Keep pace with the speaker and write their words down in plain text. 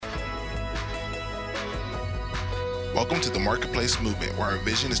Welcome to the Marketplace Movement, where our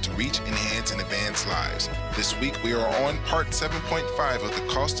vision is to reach, enhance, and advance lives. This week, we are on part 7.5 of the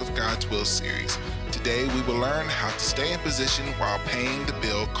Cost of God's Will series. Today, we will learn how to stay in position while paying the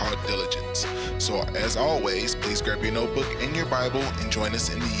bill called diligence. So, as always, please grab your notebook and your Bible and join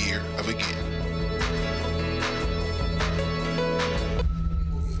us in the year of again.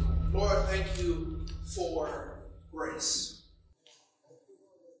 Lord, thank you for grace.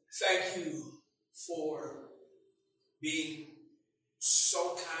 Thank you for being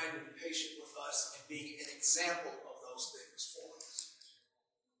so kind and patient with us and being an example of those things for us.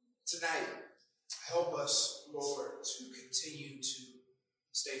 Tonight, help us, Lord, to continue to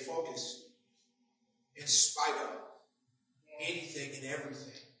stay focused in spite of anything and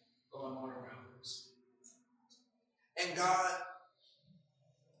everything going on around us. And God,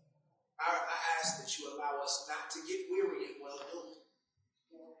 I ask that you allow us not to get weary in well-doing,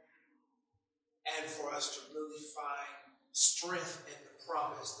 and for us to really find strength in the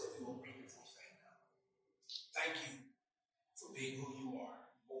promise that you will bring if we faint not. Thank you for being who you are.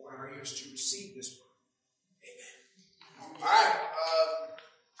 Open our ears to receive this word. Amen. All right.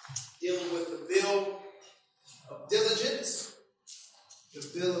 Dealing with the bill of diligence.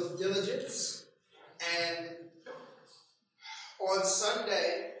 The bill of diligence. And on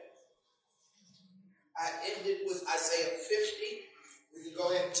Sunday, I ended with Isaiah 50. We can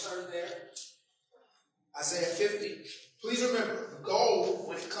go ahead and turn there. Isaiah 50. Please remember, the goal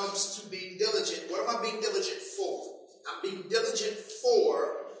when it comes to being diligent, what am I being diligent for? I'm being diligent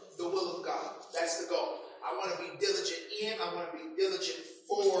for the will of God. That's the goal. I want to be diligent in, I want to be diligent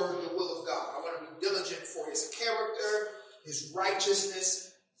for the will of God. I want to be diligent for his character, his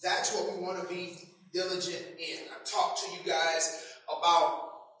righteousness. That's what we want to be diligent in. I talked to you guys about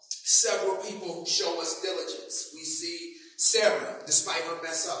several people who show us diligence. We see Sarah, despite her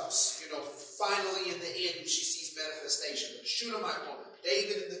mess ups, finally in the end, she sees manifestation. The Shunammite woman,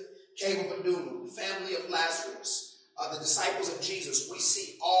 David in the cave of Adullam, the family of Lazarus, the disciples of Jesus. We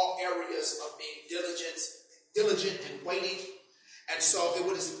see all areas of being diligent and waiting. And so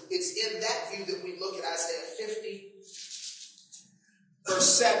it's in that view that we look at Isaiah 50, verse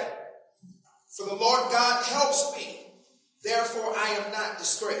 7. For the Lord God helps me, therefore I am not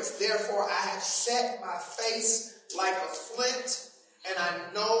disgraced. Therefore I have set my face like a flint, and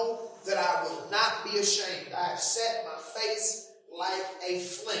I know that I will not be ashamed. I have set my face like a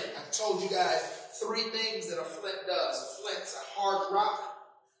flint. I told you guys 3 things that a flint does. A flint's a hard rock.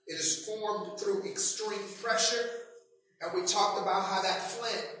 It is formed through extreme pressure. And we talked about how that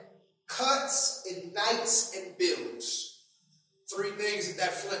flint cuts, ignites, and builds. 3 things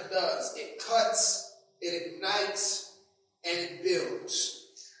that flint does. It cuts, it ignites, and it builds.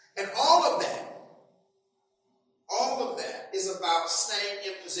 And all of that is about staying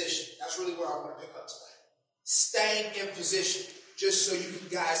in position. That's really where I want to pick up today. Staying in position, just so you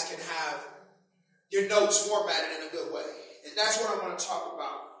guys can have your notes formatted in a good way. And that's what I want to talk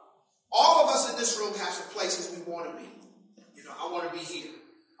about. All of us in this room have some places we want to be. I want to be here.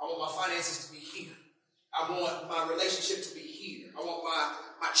 I want my finances to be here. I want my relationship to be here. I want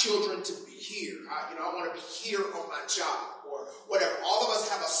my children to be here. I want to be here on my job or whatever. All of us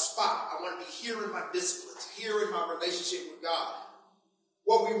have a spot. I want to be here in my disciplines, here in my relationship with God.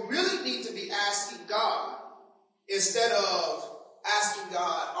 What we really need to be asking God, instead of asking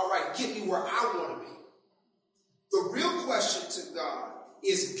God, all right, get me where I want to be. The real question to God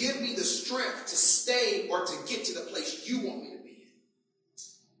is, give me the strength to stay or to get to the place you want me to be in.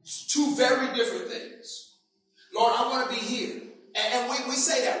 It's 2 very different things. Lord, I want to be here. And we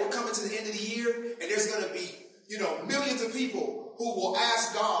say that. We're coming to the end of the year, and there's going to be, millions of people who will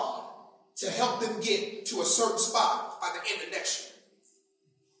ask God to help them get to a certain spot by the end of next year.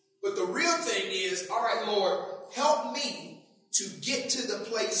 But the real thing is, all right, Lord, help me to get to the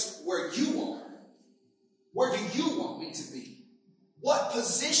place where you are. Where do you want me to be? What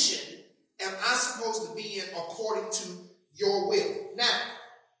position am I supposed to be in according to your will? Now,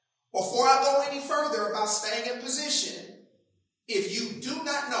 before I go any further about staying in position, if you do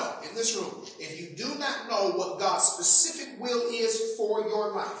not know, in this room, if you do not know what God's specific will is for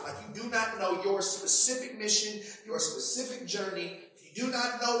your life, like you do not know your specific mission, your specific journey, if you do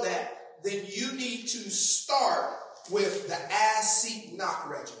not know that, then you need to start with the ask, seek, knock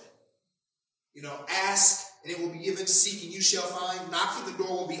regimen. Ask and it will be given, seek and you shall find, knock and the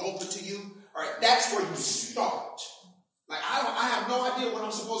door will be open to you. All right, that's where you start. Like, I have no idea what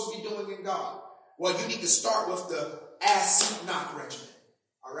I'm supposed to be doing in God. Well, you need to start with the ask, seek, knock regimen.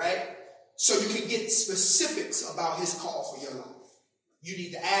 All right? So you can get specifics about his call for your life. You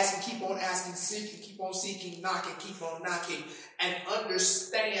need to ask and keep on asking, seek and keep on seeking, knock and keep on knocking, and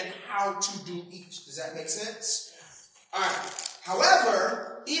understand how to do each. Does that make sense? All right.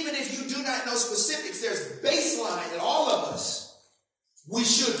 However, even if you do not know specifics, there's baseline in all of us. We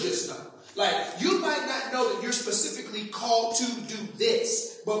should just know. Like, you might not know that you're specifically called to do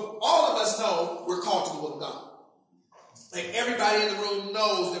this, but all of us know we're called to the will of God. Like, everybody in the room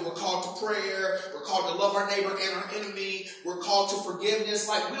knows that we're called to prayer, we're called to love our neighbor and our enemy, we're called to forgiveness.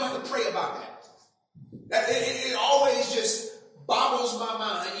 Like, we don't have to pray about that. It always just boggles my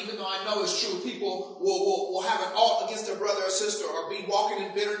mind, even though I know it's true. People will have an alt against their brother or sister, or be walking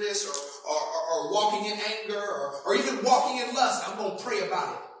in bitterness, or walking in anger, or even walking in lust. I'm going to pray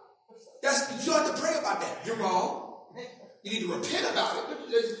about it. You don't have to pray about that. You're wrong. You need to repent about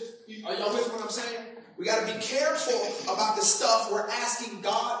it. Are y'all with what I'm saying? We got to be careful about the stuff we're asking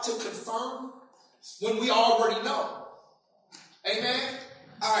God to confirm when we already know. Amen?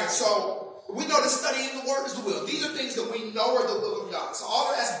 All right, so we know that studying the word is the will. These are things that we know are the will of God. So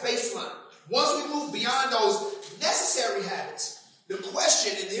all of that's baseline. Once we move beyond those necessary habits, the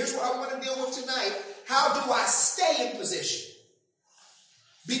question, and here's what I want to deal with tonight, how do I stay in position?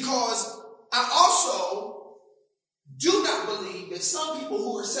 Because I also do not believe that some people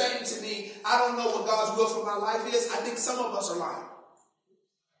who are saying to me, I don't know what God's will for my life is, I think some of us are lying.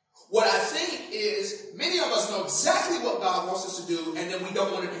 What I think is many of us know exactly what God wants us to do, and then we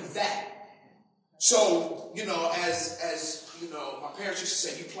don't want to do that. So, as my parents used to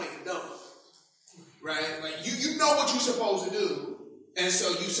say, you playing dumb. Right? Like, you know what you're supposed to do, and so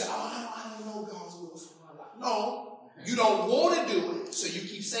you say, I don't know God's will for my life. No, you don't want to do it, so you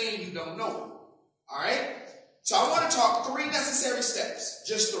keep saying you don't know it. All right? So I want to talk 3 necessary steps,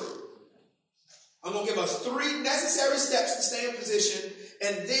 just 3. I'm going to give us 3 necessary steps to stay in position,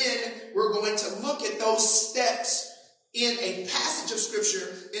 and then we're going to look at those steps in a passage of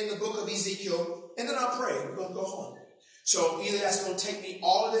scripture in the book of Ezekiel, and then I'll pray. We're going to go home. So either that's going to take me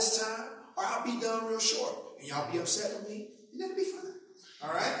all of this time, or I'll be done real short, and y'all be upset with me, and that'll be fine.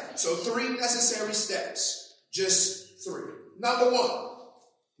 All right? So 3 necessary steps, just 3. Number 1.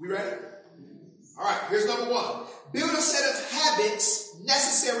 We ready? All right, here's number 1. Build a set of habits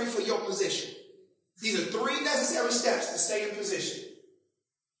necessary for your position. These are 3 necessary steps to stay in position.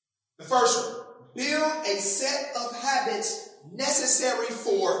 The first one, build a set of habits necessary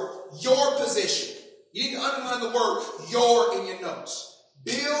for your position. You need to underline the word your in your notes.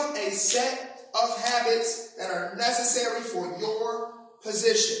 Build a set of habits that are necessary for your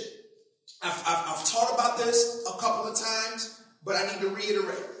position. I've taught about this a couple of times, but I need to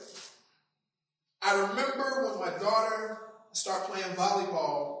reiterate. I remember when my daughter started playing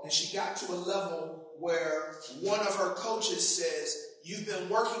volleyball and she got to a level where one of her coaches says, you've been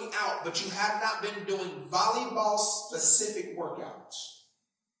working out, but you have not been doing volleyball-specific workouts.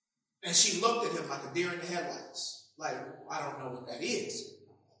 And she looked at him like a deer in the headlights. Like, I don't know what that is.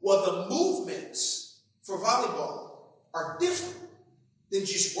 Well, the movements for volleyball are different than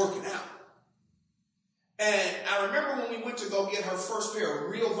just working out. And I remember when we went to go get her first pair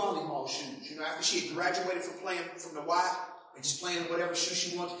of real volleyball shoes, after she had graduated from playing from the Y and just playing whatever shoe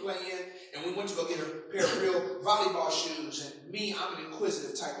she wanted to play in. And we went to go get her a pair of real volleyball shoes. And me, I'm an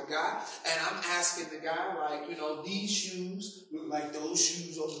inquisitive type of guy. And I'm asking the guy, like, these shoes look like those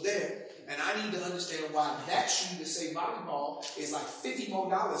shoes over there. And I need to understand why that shoe that say volleyball is like $50 more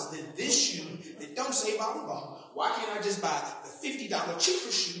than this shoe that don't say volleyball. Why can't I just buy the $50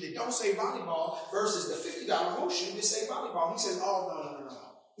 cheaper shoe that don't say volleyball versus the $50 more shoe that say volleyball? He says, oh, no.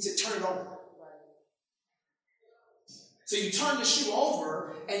 He said, turn it over. So you turn the shoe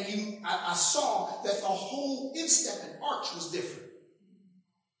over, and I saw that the whole instep and arch was different.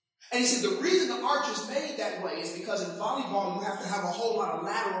 And he said the reason the arch is made that way is because in volleyball you have to have a whole lot of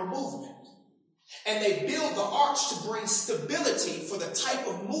lateral movement. And they build the arch to bring stability for the type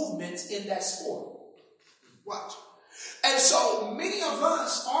of movements in that sport. Watch. And so many of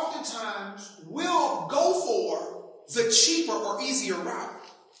us oftentimes will go for the cheaper or easier route,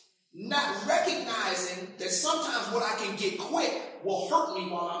 not recognizing that sometimes what I can get quick will hurt me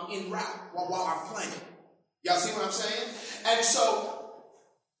while I'm en route, while I'm playing. Y'all see what I'm saying? And so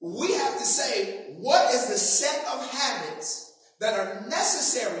we have to say, what is the set of habits that are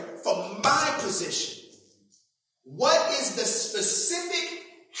necessary for my position? What is the specific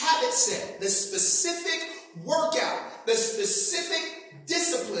habit set, the specific workout, the specific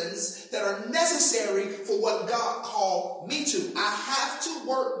disciplines that are necessary for what God called me to? I have to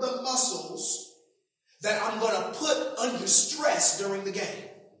work the muscles that I'm going to put under stress during the game.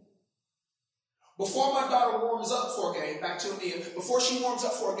 Before my daughter warms up for a game, back to Ania, before she warms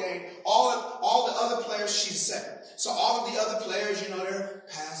up for a game, all the other players, she's set. So all of the other players, they're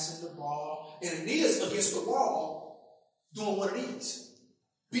passing the ball. And Ania's against the wall doing what it is.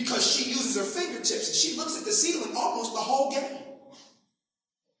 because she uses her fingertips and she looks at the ceiling almost the whole game.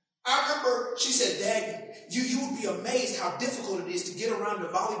 I remember she said, Dad, you would be amazed how difficult it is to get around the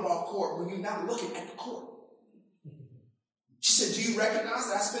volleyball court when you're not looking at the court. She said, do you recognize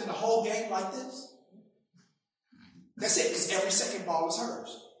that I spend the whole game like this? That's it, because every second ball is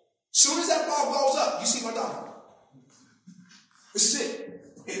hers. Soon as that ball goes up, you see my daughter. This is it.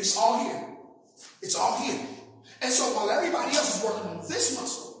 And it's all here. It's all here. And so while everybody else is working on this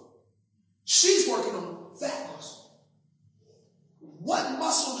muscle, she's working on that muscle. What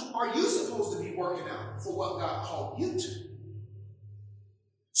muscle are you supposed to be working out for what God called you to?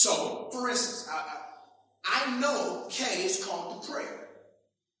 So, for instance, I know Kay is called to prayer.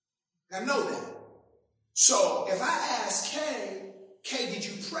 I know that. So if I ask Kay, did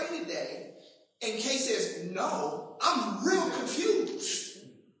you pray today? And Kay says, no, I'm real confused.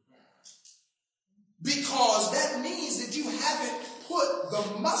 Because that means that you haven't put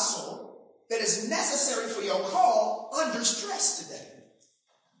the muscle that is necessary for your call under stress today.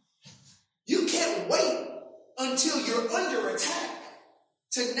 You can't wait until you're under attack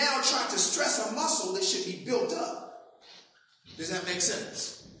to now try to stress a muscle that should be built up. Does that make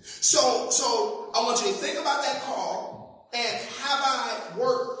sense? So I want you to think about that call and have I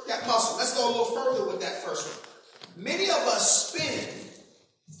worked that muscle? Let's go a little further with that first one. Many of us spend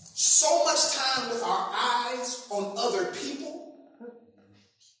so much time with our eyes on other people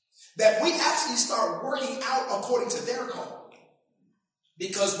that we actually start working out according to their call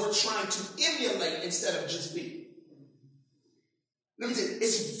because we're trying to emulate instead of just be. Let me tell you,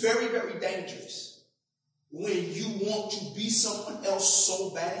 it's very, very dangerous when you want to be someone else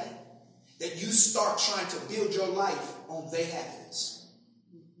so bad that you start trying to build your life on their habits.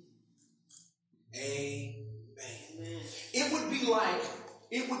 Amen. It would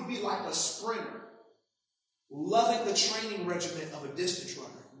be like a sprinter loving the training regimen of a distance runner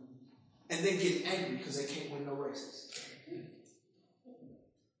and then getting angry because they can't win no races.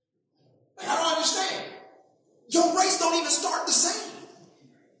 Like, I don't understand. Your race don't even start the same.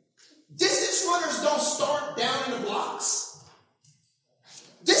 Distance runners don't start down in the blocks.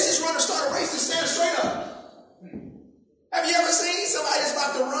 Distance runners start a race to stand straight up. Have you ever seen somebody that's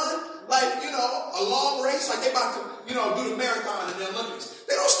about to run, like, a long race, like they about to, do the marathon in the Olympics?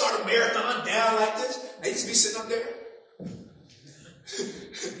 They don't start a marathon down like this. They just be sitting up there.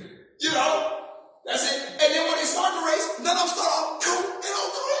 That's it. And then when they start the race, none of them start off, they don't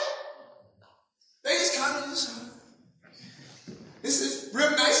do that. They just kind of this is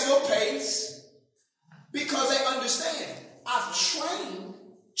real nice little pace because they understand I've trained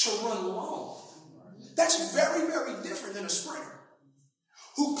to run long. That's very, very different than a sprinter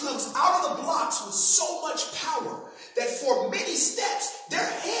who comes out of the blocks with so much power that for many steps, their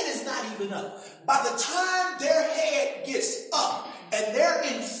head is not even up. By the time their head gets up and they're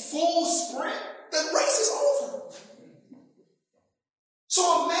in full sprint, the race is over.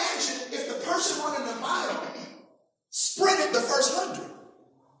 So imagine if the person running the mile sprinted the first 100.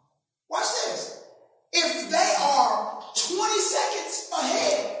 Watch this. If they are 20 seconds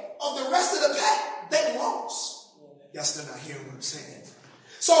ahead of the rest of the pack, they lost. Y'all still not hearing what I'm saying.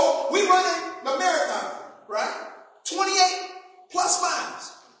 So we running the marathon, right? 28 plus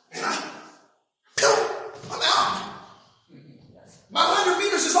miles. And I'm out. My 100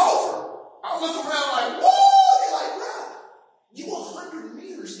 meters is over. I look around like, whoa! They're like, bro, you 100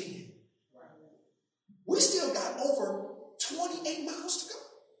 meters in. We still got over 28 miles to go.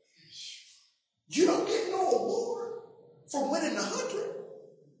 You don't get no award for winning the 100.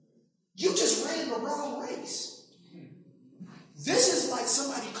 You just ran the wrong race. This is like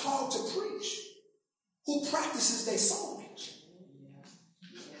somebody called to preach who practices their song.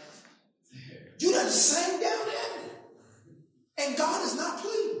 You done sang down heaven, and God is not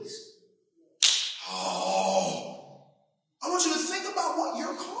pleased. Oh, I want you to think about what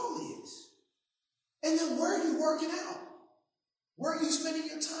your call is. And then where are you working out? Where are you spending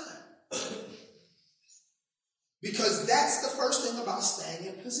your time? Because that's the first thing about staying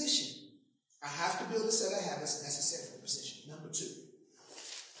in position. I have to build a set of habits necessary for position. Number two.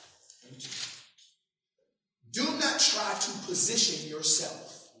 Do not try to position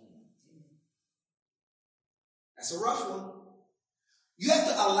yourself. That's a rough one. You have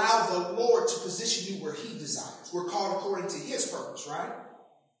to allow the Lord to position you where He desires. We're called according to His purpose, right?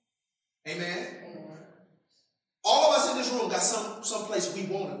 Amen? All of us in this room got some place we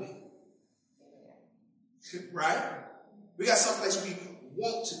want to be. Right? We got some place we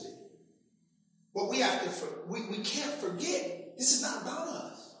want to be. But we have to, we can't forget, this is not about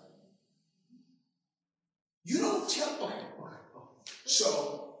us. You don't tell, okay.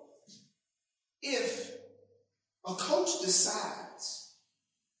 So, if a coach decides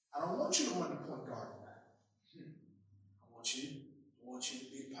I don't want you to run the point guard back. I want you to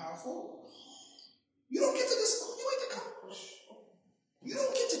be the power forward. You don't get to decide. You ain't the coach. You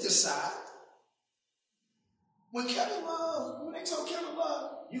don't get to decide. When they told Kevin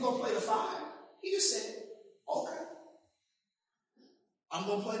Love, you're going to play the 5, he just said, okay. I'm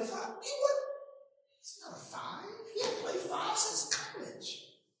going to play the 5. He wouldn't. It's not a 5. He hadn't played 5 since college.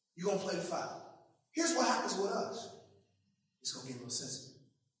 You're going to play the 5. Here's what happens with us. It's going to get a little sensitive.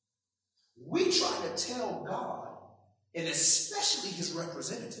 We try to tell God, and especially his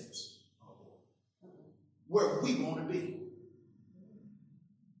representatives, where we want to be.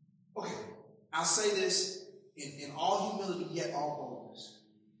 Okay, I'll say this in all humility, yet all boldness.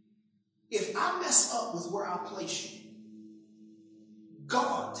 If I mess up with where I place you,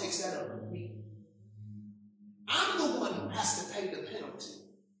 God takes that up with me. I'm the one who has to pay the penalty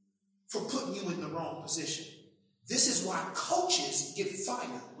for putting you in the wrong position. This is why coaches get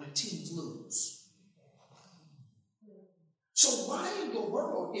fired when teams lose. So why in the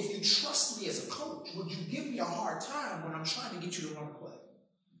world, if you trust me as a coach, would you give me a hard time when I'm trying to get you to run a play?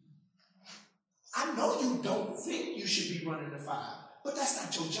 I know you don't think you should be running the 5, but that's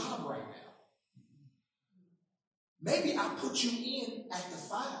not your job right now. Maybe I put you in at the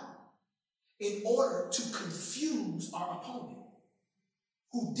 5 in order to confuse our opponent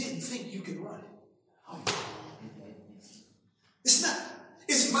who didn't think you could run it.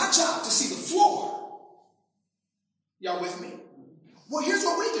 It's my job to see the floor. Y'all with me? Well, here's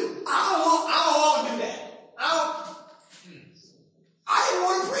what we do. I don't want to do that. I didn't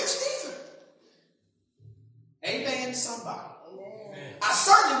want to preach either. Amen, somebody. Amen. I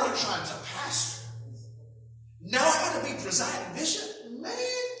certainly wasn't trying to pastor. Now I got to be presiding bishop. Man,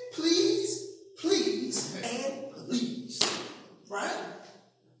 please, and please. Right?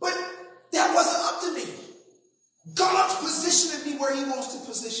 But that wasn't up to me. God's positioning me where he wants to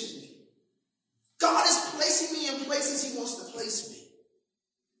position me. God is placing me in places he wants to place me.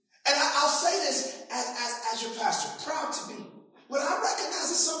 And I'll say this as your pastor, proud to be. But I recognize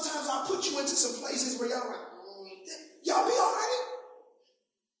that sometimes I'll put you into some places where y'all be all right.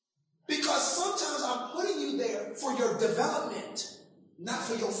 Because sometimes I'm putting you there for your development, not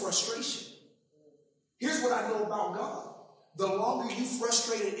for your frustration. Here's what I know about God. The longer you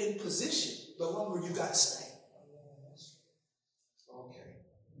frustrated in position, the longer you got to stay.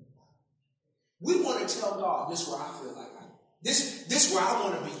 We want to tell God, this is where I feel like this is where I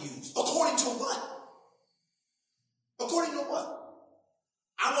want to be used. According to what? According to what?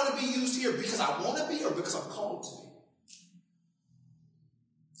 I want to be used here because I want to be or because I'm called to be?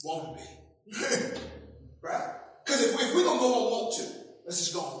 Want to be. Right? Because if we're going to go on want to, let's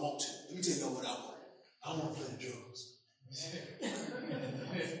just go on want to. Let me tell you what I want. I want to play the drums.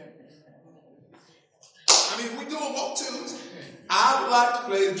 I mean, if we're doing want to, I would like to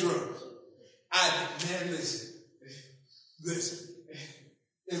play the drums. Man, listen.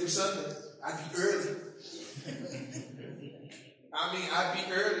 Every Sunday, I'd be early. I'd be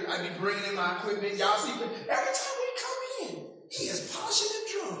early. I'd be bringing in my equipment. Y'all see, every time we come in, he is polishing the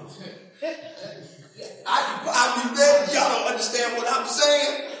drums. I'd be ready. Y'all don't understand what I'm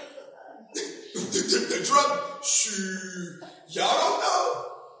saying. The drum, shoot. Y'all don't know.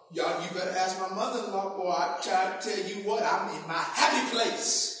 You better ask my mother-in-law, boy. I try to tell you what, I'm in my happy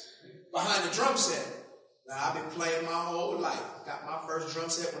place. Behind the drum set. Now, I've been playing my whole life. Got my first drum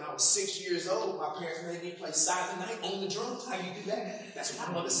set when I was 6 years old. My parents made me play Silent Night on the drums. How you do that? That's what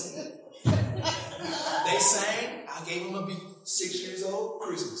my mother said. They sang. I gave them a beat. 6 years old,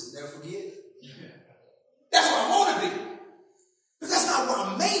 Christmas. Never forget. That's what I want to be. But that's not what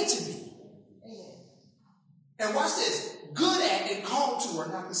I'm made to be. And watch this. Good at and called to are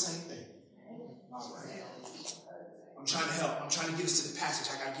not the same thing. All right. I'm trying to help. I'm trying to get us to the passage.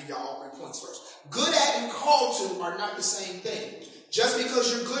 I got to give y'all all 3 points first. Good at and called to are not the same thing. Just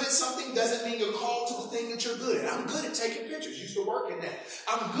because you're good at something doesn't mean you're called to the thing that you're good at. I'm good at taking pictures. Used to work in that.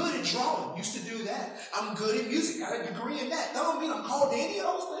 I'm good at drawing. Used to do that. I'm good at music. Got a degree in that. That don't mean I'm called to any of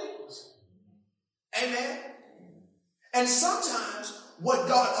those things. Amen. And sometimes what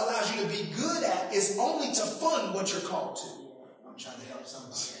God allows you to be good at is only to fund what you're called to. I'm trying to help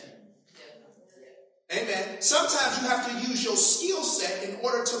somebody. Amen. Sometimes you have to use your skill set in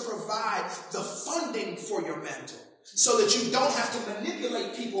order to provide the funding for your mantle so that you don't have to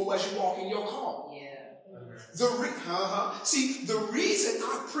manipulate people as you walk in your call. Yeah. See, the reason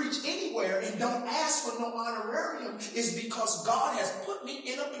I preach anywhere and don't ask for no honorarium is because God has put me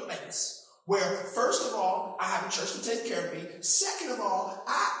in a place where, first of all, I have a church to take care of me. Second of all,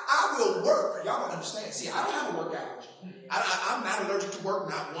 I will work. Y'all don't understand. See, I don't have a work allergy. I'm not allergic to work,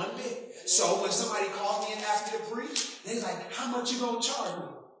 not one bit. So when somebody calls me and asks me to preach, they're like, how much you going to charge me?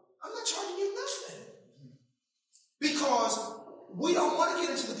 Because we don't want to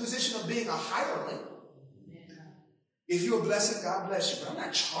get into the position of being a hireling. If you're a blessing, God bless you. But I'm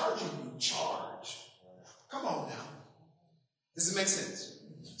not charging you charge. Come on now. Does it make sense?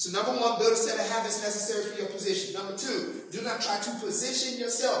 So number one, build a set of habits necessary for your position. Number two, do not try to position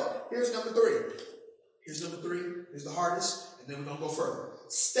yourself. Here's number three. Here's the hardest, and then we're going to go further.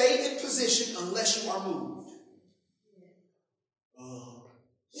 Stay in position unless you are moved.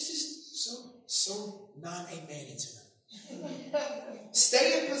 This is so non-amen tonight.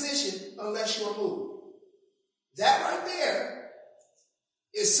 Stay in position unless you are moved. That right there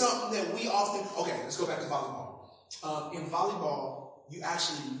is something that we often... Okay, let's go back to volleyball. In volleyball, you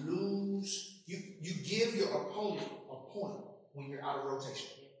actually lose... You give your opponent a point when you're out of rotation.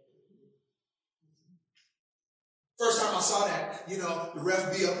 First time I saw that, the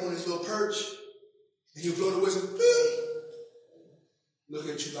ref be up on his little perch, and he'll blow the whistle. Look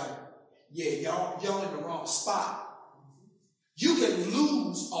at you like, yeah, y'all in the wrong spot. You can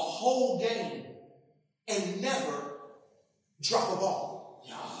lose a whole game and never drop a ball.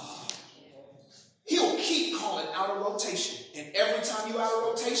 He'll keep calling out of rotation. And every time you're out of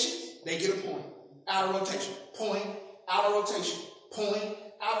rotation, they get a point. Out of rotation. Point. Out of rotation. Point.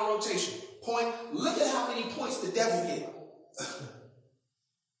 Out of rotation. Point. Look at how many points the devil get.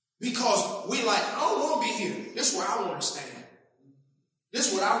 Because we like, I don't want to be here. This is where I want to stand. This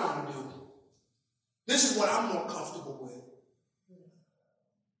is what I want to do. This is what I'm more comfortable with.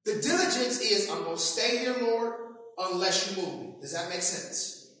 The diligence is, I'm going to stay here, Lord, unless you move me. Does that make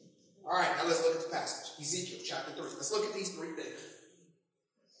sense? All right, now let's look at the passage. Ezekiel chapter 3. Let's look at these three things.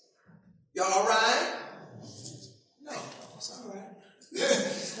 Y'all all right? No, it's all right.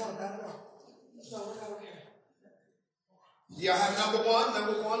 It's not bad at all. No, we're not okay. Y'all have number one.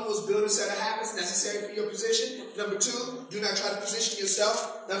 Number one was build a set of habits necessary for your position. Number two, do not try to position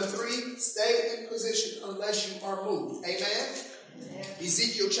yourself. Number three, stay in position unless you are moved. Amen? Amen.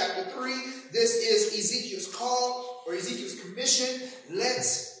 Ezekiel chapter 3. This is Ezekiel's call or Ezekiel's commission.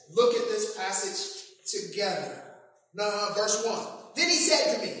 Let's look at this passage together. Now, verse 1. Then he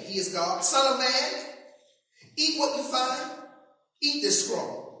said to me, he is God, Son of man, eat what you find, eat this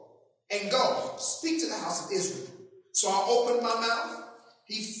scroll, and go, speak to the house of Israel. So I opened my mouth.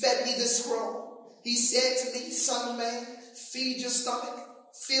 He fed me the scroll. He said to me, Son of man, feed your stomach.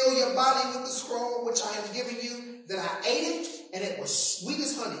 Fill your body with the scroll which I am giving you. Then I ate it, and it was sweet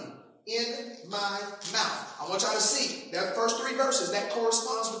as honey in my mouth. I want y'all to see that first three verses. That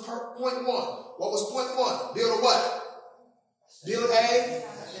corresponds to point one. What was point one? Build a what? Build a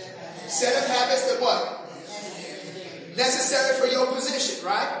set of habits that what? Necessary for your position,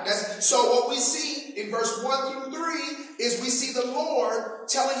 right? So what we see in verse 1 through 3 is we see the Lord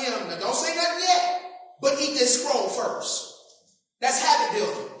telling him, now don't say nothing yet, but eat this scroll first. That's habit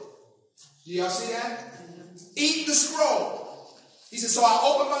building. Do y'all see that? Eat the scroll. He said, so I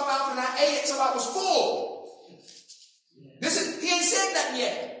opened my mouth and I ate it till I was full. He ain't said nothing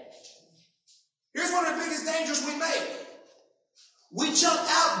yet. Here's one of the biggest dangers we make. We jump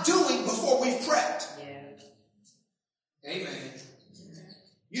out doing before we've prepped. Amen.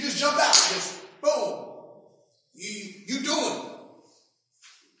 You just jump out, just boom. You doing.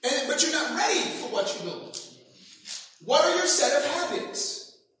 But you're not ready for what you're doing. What are your set of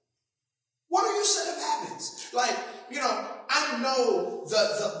habits? What are your set of habits? Like, I know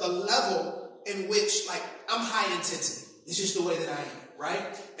the level in which, like, I'm high intensity. It's just the way that I am, right?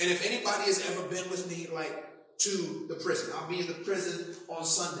 And if anybody has ever been with me, like, to the prison, I'll be in the prison on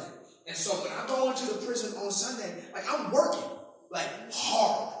Sunday. And so when I go into the prison on Sunday, like, I'm working, like,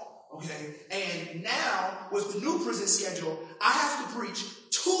 hard, okay? And now, with the new prison schedule, I have to preach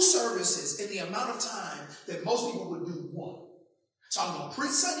 2 services in the amount of time that most people would do 1. So I'm going to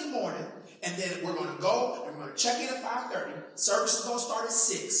preach Sunday morning, and then we're going to go, and we're going to check in at 5:30. Service is going to start at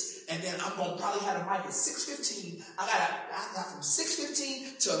 6, and then I'm going to probably have a mic at 6:15. I got from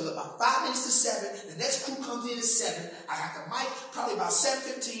 6:15 to about 5 minutes to 7. The next crew comes in at 7. I got the mic probably about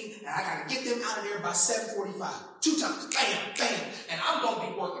 7:15, and I got to get them out of there by 7:45. 2 times, bam, bam. And I'm going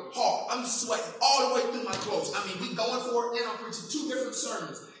to be working hard. I'm sweating all the way through my clothes. I mean, we going for it, and I'm preaching 2 different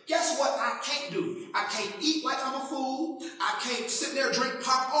sermons. Guess what I can't do? I can't eat like I'm a fool. I can't sit there and drink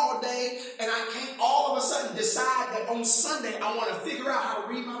pop all day. And I can't all of a sudden decide that on Sunday I want to figure out how to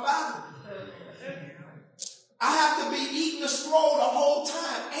read my Bible. I have to be eating the scroll the whole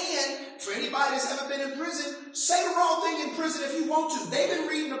time. And for anybody that's ever been in prison, say the wrong thing in prison if you want to. They've been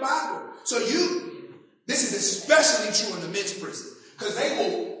reading the Bible. So this is especially true in the men's prison. Because they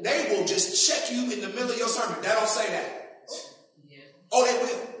will just check you in the middle of your sermon. They don't say that. Oh, they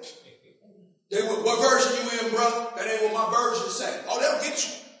will. They will. What version you in, bro? That ain't what my version say. Oh, they'll get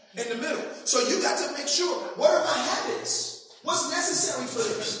you. In the middle. So you got to make sure, what are my habits? What's necessary for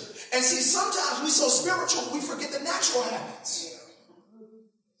this? And see, sometimes we so spiritual, we forget the natural habits.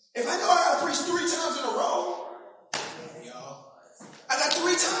 If I know I got to preach 3 times in a row, I got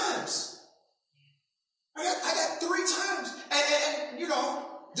 3 times. I got 3 times. And you know,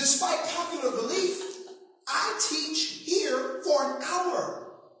 despite popular belief, I teach here for an hour.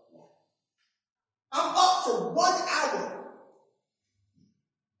 I'm up for 1 hour.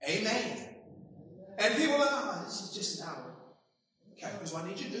 Amen. And people are like, oh, this is just an hour. Okay, here's what I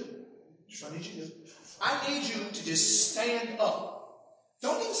need you to do. Here's what I need you to do. I need you to just stand up.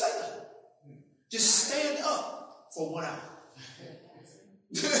 Don't even say nothing. Just stand up for 1 hour.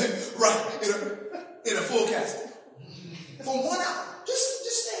 Right. In a full casket. For 1 hour.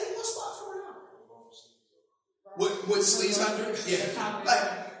 Just stand in one spot for 1 hour. With sleeves under? Yeah. Like,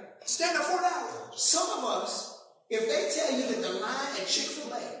 stand up for an hour. Some of us, if they tell you that the line at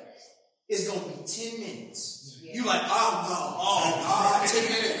Chick-fil-A is going to be 10 minutes, you're like, oh, God, 10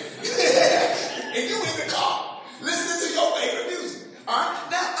 minutes. And you in the car, listening to your favorite music. All right?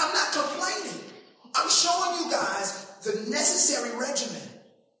 Now, I'm not complaining. I'm showing you guys the necessary regimen.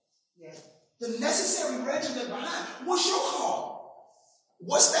 Yeah. The necessary regimen behind. What's your call?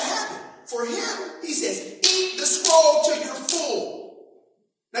 What's the habit? For him, he says, eat the scroll till you're full.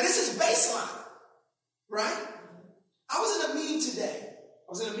 Now, this is baseline. Right? I was in a meeting today.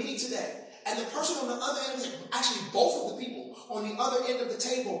 And the person on the other end, actually both of the people on the other end of the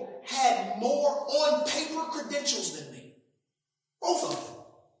table had more on paper credentials than me. Both of them.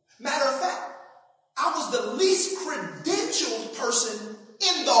 Matter of fact, I was the least credentialed person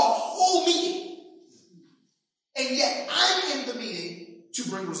in the whole meeting. And yet I'm in the meeting to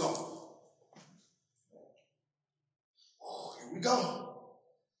bring results. Oh, here we go.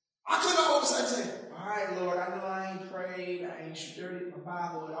 I couldn't all of a sudden say, all right, Lord, I know I ain't prayed, I ain't studied my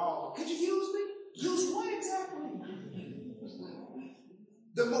Bible at all. Could you use me? Use what exactly?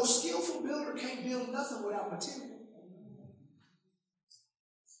 The most skillful builder can't build nothing without material.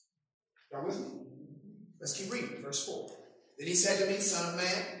 Y'all with me? Let's keep reading, verse 4. Then he said to me, Son of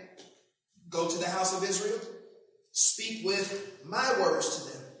man, go to the house of Israel, speak with my words to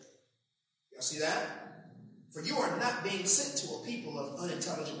them. Y'all see that? For you are not being sent to a people of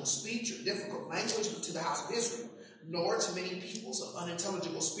unintelligible speech or difficult language, but to the house of Israel, nor to many peoples of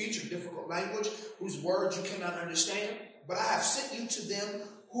unintelligible speech or difficult language, whose words you cannot understand. But I have sent you to them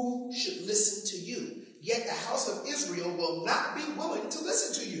who should listen to you. Yet the house of Israel will not be willing to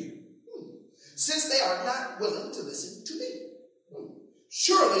listen to you, since they are not willing to listen to me.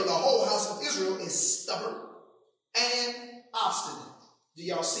 Surely the whole house of Israel is stubborn and obstinate. Do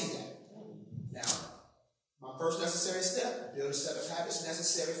y'all see that? Now, my first necessary step, build a set of habits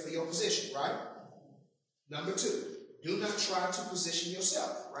necessary for your position, right? Number 2, do not try to position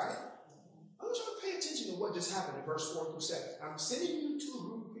yourself, right? I want you to pay attention to what just happened in verse 4 through 7. I'm sending you to a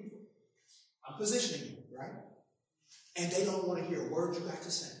group of people. I'm positioning you, right? And they don't want to hear a word you got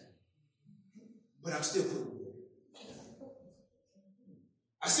to say. But I'm still putting you there.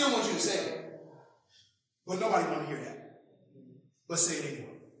 I still want you to say it. But nobody want to hear that. But say it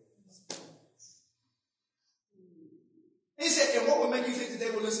anyway. He said, and what would make you think that they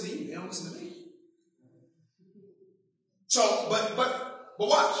will listen to you? They don't listen to me. So, but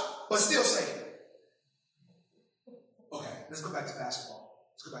watch. But still say it. Okay, let's go back to basketball.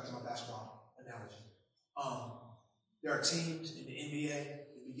 Let's go back to my basketball analogy. There are teams in the NBA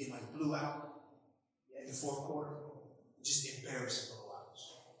that be getting like blew out in the fourth quarter. Just embarrassing blowouts.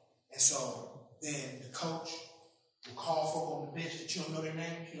 And so then the coach will call folk on the bench that you don't know their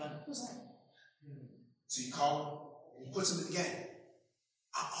name. You're like, who's that? So you call them. And he puts them in the game.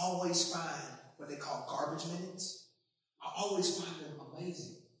 I always find what they call garbage minutes. I always find them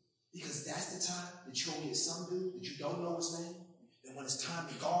amazing. Because that's the time that you're going to get some dude that you don't know his name. And when it's time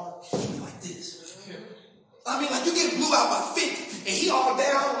to guard, he'll be like this. I mean, like you get blew out by 50. And he all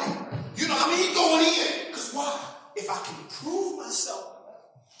down. Like, you know, I mean, he going in. Because why? If I can prove myself,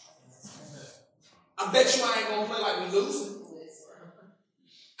 I bet you I ain't going to play like we losing.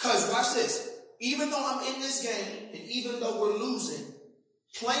 Because watch this. Even though I'm in this game, and even though we're losing,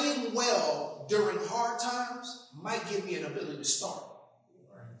 playing well during hard times might give me an ability to start.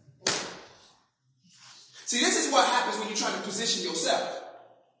 See, this is what happens when you're trying to position yourself.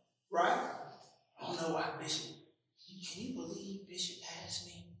 Right? I don't know why Bishop. Can you believe Bishop asked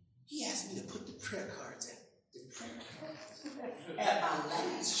me? He asked me to put the prayer cards at my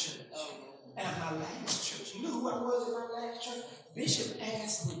last church. At my last church. You know who I was at my last church? Bishop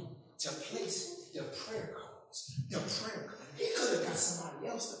asked me to place the prayer cards. The prayer cards. He could have got somebody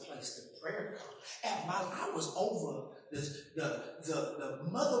else to place the prayer prayer call. I was over the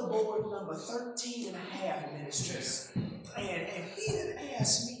motherboard number 13 and a half ministries. And he didn't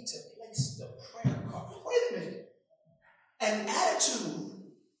ask me to place the prayer call. Wait a minute. An attitude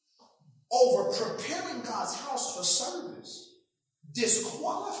over preparing God's house for service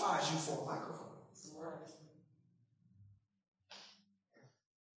disqualifies you for a microphone.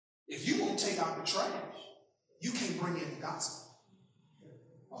 If you won't take out the trash, you can't bring in the gospel.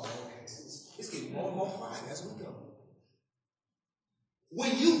 Oh, okay. It's getting more and more quiet as we go.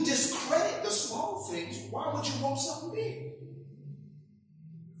 When you discredit the small things, why would you want something big?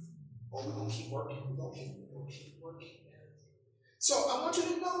 Oh, we're going to keep working. We're going to keep working. So I want you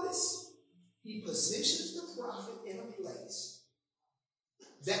to notice, he positions the prophet in a place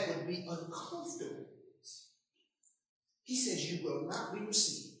that would be uncomfortable. He says, you will not be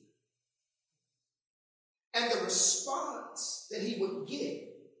received. And the response that he would get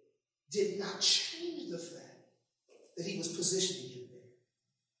did not change the fact that he was positioning him there.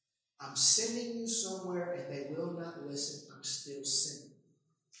 I'm sending you somewhere and they will not listen. I'm still sending.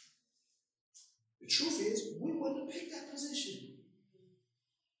 The truth is, we wouldn't have picked that position.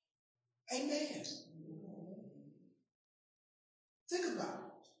 Amen. Think about it.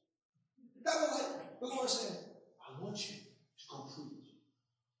 That was like the Lord said, I want you to go preach.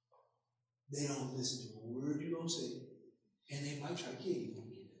 They don't listen to a word you don't say, and they might try to kill you when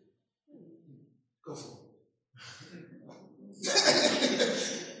you get there. Go for it.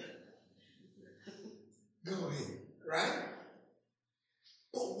 Go ahead, right?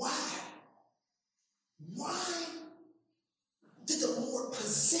 But why? Why did the Lord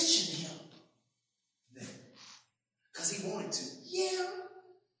position him there? Because he wanted to. Yeah,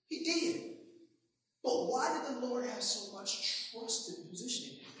 he did. But why did the Lord have so much trust in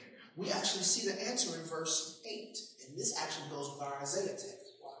positioning him there? We actually see the answer in verse 8. And this actually goes with our Isaiah text.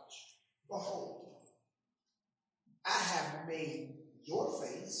 Watch. Behold, I have made your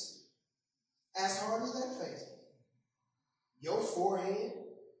face as hard as that face. Your forehead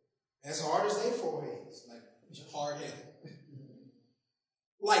as hard as their foreheads. Like hard headed.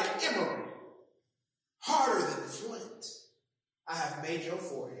 Like emerald. Harder than flint. I have made your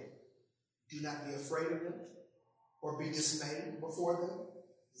forehead. Do not be afraid of them or be dismayed before them,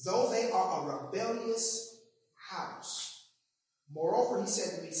 though they are a rebellious house. Moreover, he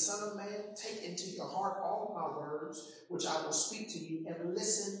said to me, Son of man, take into your heart all my words, which I will speak to you, and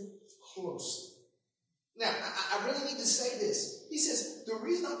listen closely. Now, I really need to say this. He says, the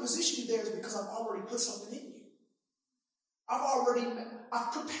reason I position you there is because I've already put something in you.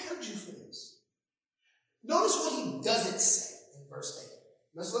 I've prepared you for this. Notice what he doesn't say in verse 8.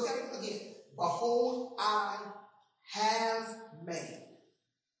 Let's look at it again. Behold, I have made.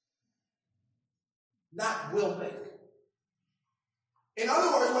 Not will make. In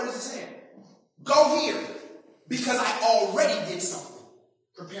other words, what is he saying? Go here, because I already did something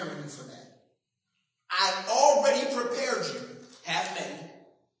preparing you for that. I've already prepared you, have made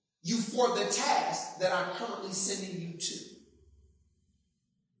you for the task that I'm currently sending you to.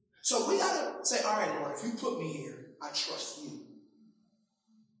 So we got to say, all right, Lord, if you put me here, I trust you.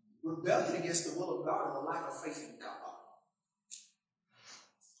 Rebellion against the will of God is a lack of faith in God.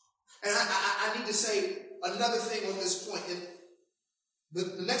 And I need to say another thing on this point. And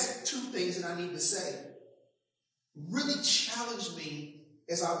the next two things that I need to say really challenged me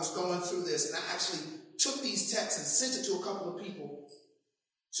as I was going through this. And I actually took these texts and sent it to a couple of people.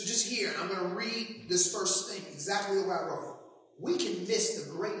 So just here, I'm going to read this first thing exactly the way I wrote it. We can miss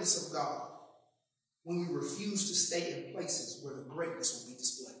the greatness of God when we refuse to stay in places where the greatness will be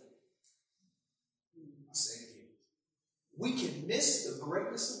displayed. I'll say it again. We can miss the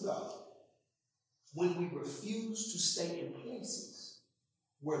greatness of God when we refuse to stay in places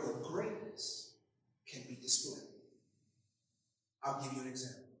where the greatness can be displayed. I'll give you an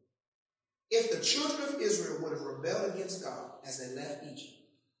example. If the children of Israel would have rebelled against God as they left Egypt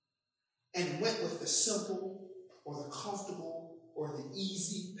and went with the simple or the comfortable or the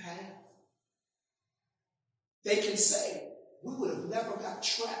easy path, they can say, we would have never got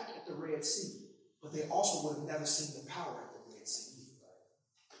trapped at the Red Sea, but they also would have never seen the power at the Red Sea.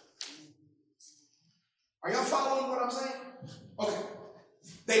 Are y'all following what I'm saying? Okay.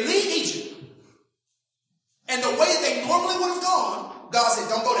 They leave Egypt, and the way they normally would have gone, God said,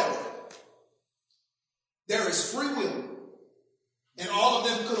 don't go that way. There is free will, and all of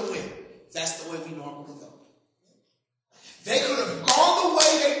them could have went. That's the way we normally go. They could have gone the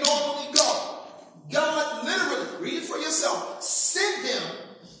way they normally go. God literally, read it for yourself, sent them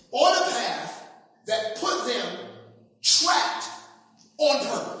on a path that put them trapped on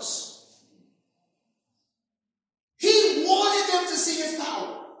purpose. He wanted them to see his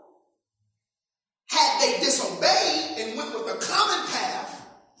power.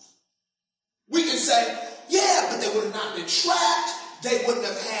 say, yeah, but they would have not been trapped. They wouldn't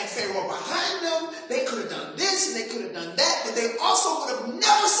have had Pharaoh behind them. They could have done this and they could have done that, but they also would have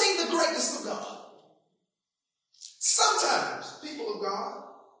never seen the greatness of God. Sometimes, people of God,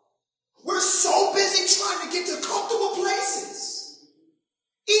 we're so busy trying to get to comfortable places,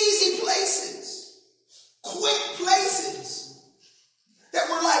 easy places, quick places, that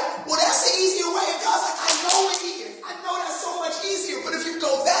we're like, well, that's the easier way. And God's like, I know it is. I know that's so much easier. But if you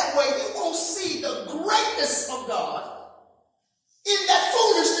go that way, you won't see the greatness of God in that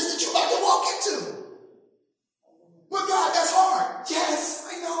foolishness that you're about to walk into. But God, that's hard. Yes,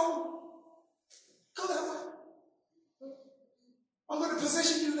 I know. Go that way. I'm going to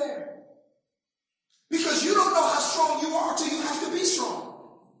position you there. Because you don't know how strong you are until you have to be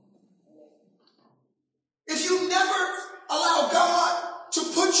strong. If you never allow God to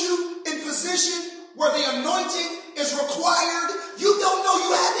put you in position where the anointing is required, you don't know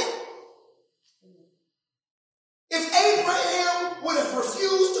you have it. If Abraham would have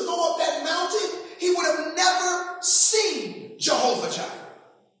refused to go up that mountain, he would have never seen Jehovah Jireh.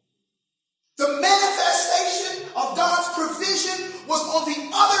 The manifestation of God's provision was on the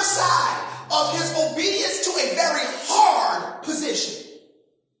other side of his obedience to a very hard position.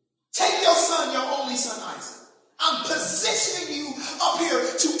 Take your son, your only son Isaac. I'm positioning you up here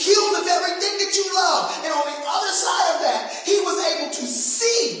to kill the very thing that you love. And on the other side of that, he was able to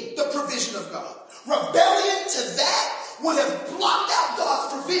see the provision of God. Rebellion to that would have blocked out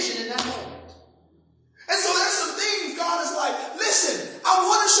God's provision in that moment. And so there's some things God is like, listen, I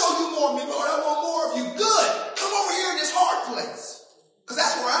want to show you more of me, Lord. I want more of you. Good. Come over here in this hard place. Because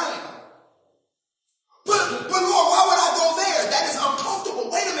that's where I am. But Lord, why would I go there? That is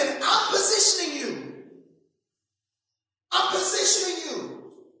uncomfortable. Wait a minute. I'm positioning you. I'm positioning you.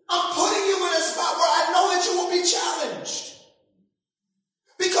 I'm putting you in a spot where I know that you will be challenged.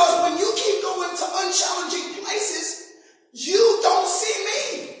 Because when you keep going to unchallenging places, you don't see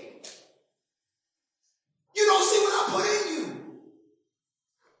me. You don't see what I put in you.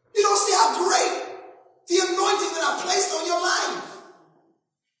 You don't see how great the anointing that I placed on your life.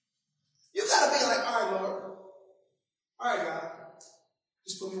 You got to be like, all right, Lord. All right, God.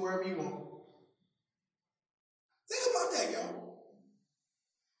 Just put me wherever you want. Think about that, y'all.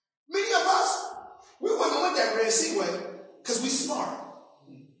 Many of us, we wouldn't went that Red Sea way because we smart.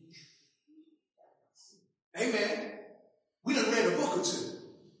 Amen. We done read a book or two.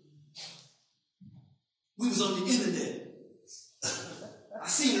 We was on the internet. I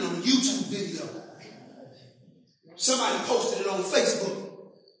seen it on a YouTube video. Somebody posted it on Facebook.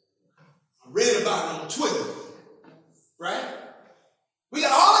 I read about it on Twitter. Right? We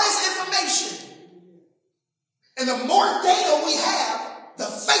got all this information. And the more data we have, the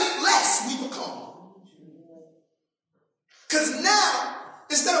faithless we become. Because now,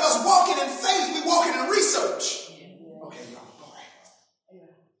 instead of us walking in faith, we walking in research. Okay, y'all, all right.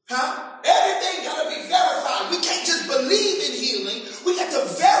 Huh? Everything got to be verified. We can't just believe in healing. We got to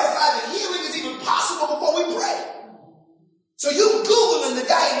verify that healing is even possible before we pray. So you Googling the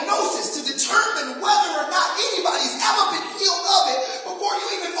diagnosis to determine whether or not anybody's ever been healed of it before you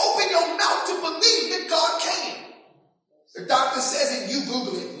even open your mouth to believe that God can. The doctor says it, you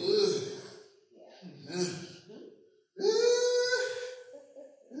Google it.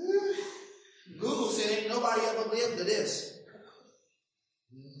 Google said ain't nobody ever lived to this.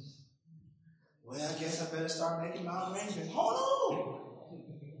 Well, I guess I better start making my arrangements. Hold on.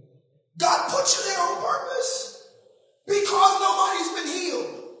 God put you there on purpose. Because nobody's been healed.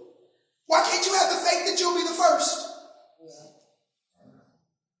 Why can't you have the faith that you'll be the first?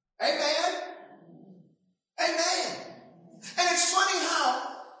 Amen. Amen. And it's funny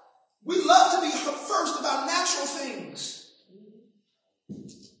how we love to be first about natural things.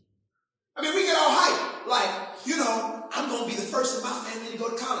 I mean, we get all hyped. Like, you know, I'm going to be the first in my family to go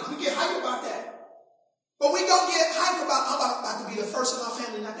to college. We get hyped about that. But we don't get hyped about, I'm about to be the first in my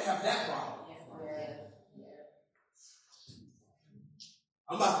family not to have that problem.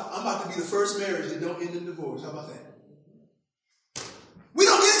 I'm about to be the first marriage that don't end in divorce. How about that? We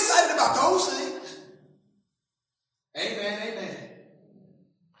don't get excited about those things. Amen, amen.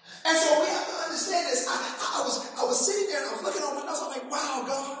 And so we have to understand this. I was sitting there and I was looking over my notes. I'm like, wow,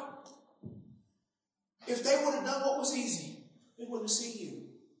 God. If they would have done what was easy, they wouldn't have seen you.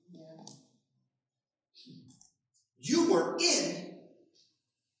 You were in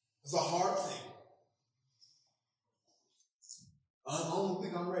the hard thing. I don't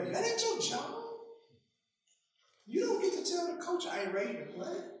think I'm ready. That ain't your job. You don't get to tell the coach I ain't ready to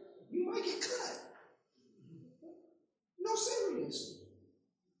play. You might get cut. No, serious.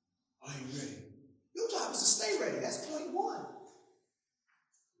 I ain't ready. Your job is to stay ready. That's point one.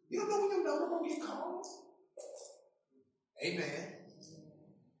 You don't know when your number will get called. Amen.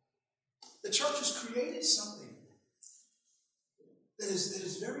 The church has created something that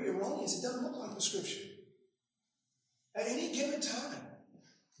is very erroneous. It doesn't look like the scripture. At any given time,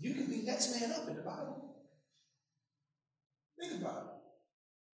 you can be next man up in the Bible. Think about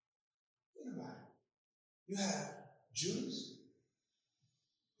it. Think about it. You have Judas,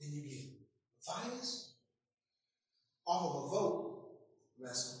 then you get Matthias, off of a vote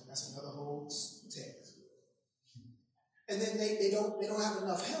wrestle. That's another whole text. And then they don't have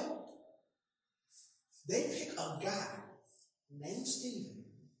enough help. They pick a guy named Stephen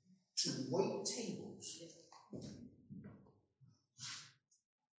to wait tables.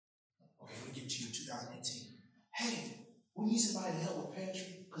 Okay, let me get to you 2018. Hey, we need somebody to help with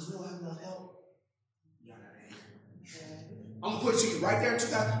pantry because we don't have enough help. Y'all not here. I'm going to put it to you right there in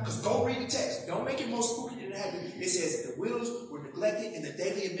 2000, because go read the text. Don't make it more spooky than it had to be. It says the widows were neglected in the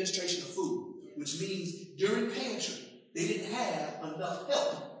daily administration of food, which means during pantry, they didn't have enough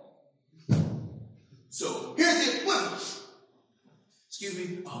help. So here's the equivalent. Excuse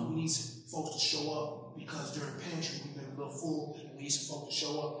me, we need some folks to show up because during pantry we've been a little full and we need some folks to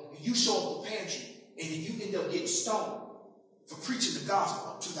show up. And you show up at the pantry and then you end up getting stoned for preaching the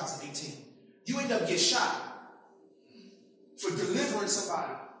gospel of 2018. You end up getting shot for delivering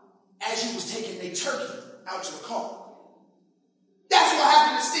somebody as you was taking their turkey out to the car. That's what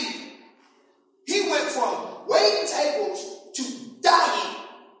happened to Stephen. He went from waiting tables to dying,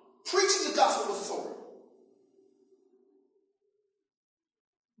 preaching the gospel with authority.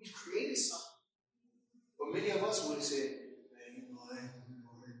 We've created something. But many of us would have said, man, you know, I ain't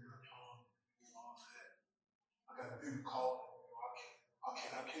got time and all that. I got a big call. I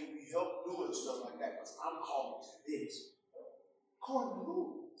can't be helped doing stuff like that because I'm called to this. According to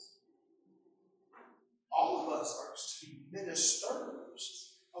who? All of us are to be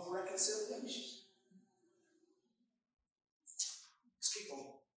ministers of reconciliation. Let's keep on.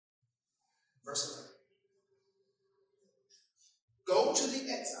 Verse 11. Go to the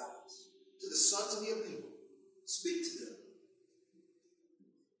exiles, to the sons of your people. Speak to them.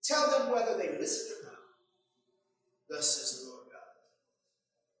 Tell them whether they listen or not. Thus says the Lord God.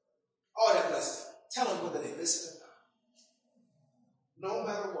 Oh, that blessing. Tell them whether they listen or not. No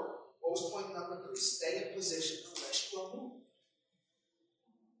matter what. What was point number 3? Stay in position unless you are moved.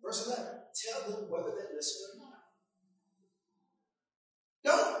 Verse 11. Tell them whether they listen or not.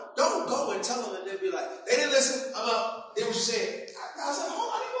 Don't go and tell them and they'll be like, they didn't listen, I'm out. They what you said. I was like, hold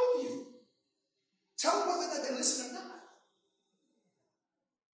on, I didn't know you. Tell them whether they listen or not.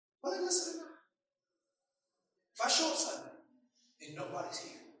 Whether they listen or not. If I show up Sunday and nobody's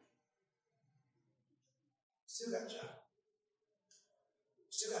here, still got a job.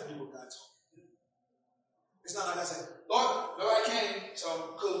 Still got to do what God told me to do. It's not like I say, Lord, nobody came, so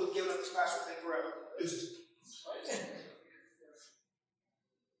I'm cool with giving up this pastor thing forever. It's just,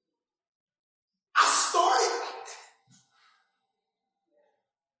 I started like that.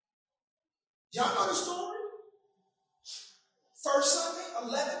 Y'all know the story? First Sunday,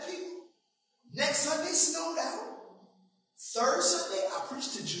 11 people. Next Sunday, snowed out. Third Sunday, I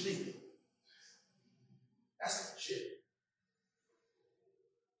preached to Geneva. That's legit.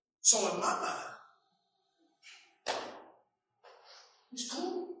 So in my mind, it's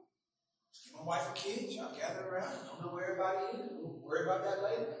cool. Just get my wife and kids, y'all gather around. I don't know where everybody is. Don't worry about that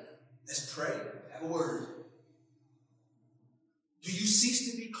later. Let's pray. Have a word. Do you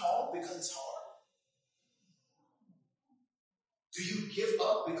cease to be called because it's hard? Do you give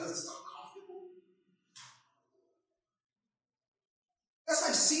up because it's uncomfortable? That's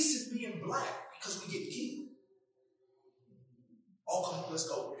like ceasing being black because we get killed. Oh, come on, let's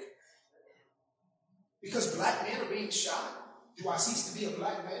go with it. Because black men are being shot, do I cease to be a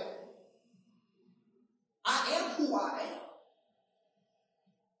black male? I am who I am.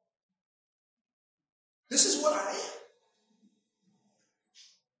 This is what I am.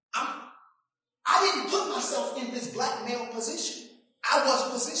 I didn't put myself in this black male position. I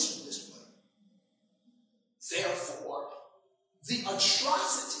wasn't positioned this way. Therefore, the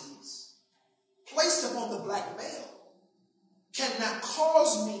atrocities placed upon the black male cannot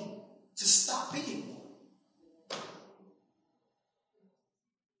cause me to stop being one.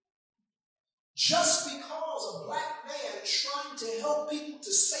 Just because a black man trying to help people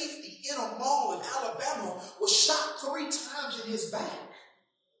to safety in a mall in Alabama was shot 3 times in his back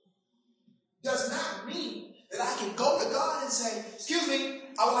does not mean that I can go to God and say, excuse me,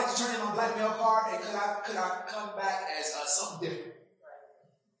 I would like to turn in my black male card and could I come back as something different?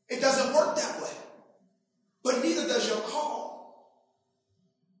 It doesn't work that way. But neither does your call.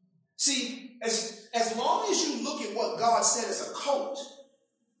 See, as long as you look at what God said as a coat,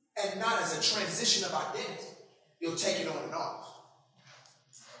 and not as a transition of identity, you'll take it on and off.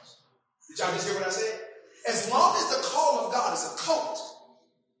 Did y'all just hear what I said? As long as the call of God is a cult,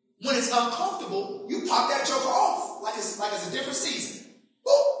 when it's uncomfortable, you pop that joker off like it's a different season.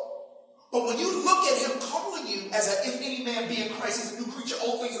 Boom. But when you look at him calling you as if any man be in Christ is a new creature,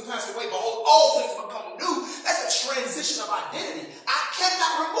 old things have passed away, behold, all things become new, that's a transition of identity. I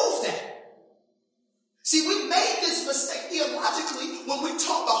cannot remove that. See, we made this mistake theologically when we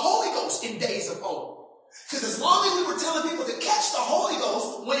taught the Holy Ghost in days of old. Because as long as we were telling people to catch the Holy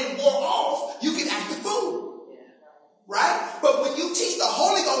Ghost, when it wore off, you can act the fool. Right? But when you teach the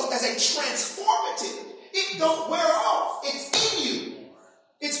Holy Ghost as a transformative, it don't wear off. It's in you.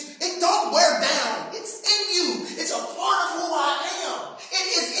 It don't wear down. It's in you. It's a part of who I am. It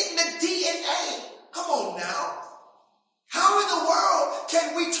is in the DNA. Come on now. How in the world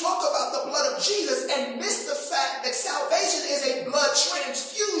can we talk about the blood of Jesus and miss the fact that salvation is a blood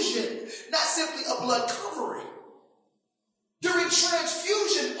transfusion, not simply a blood covering? During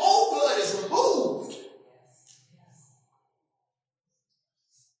transfusion, old blood is removed.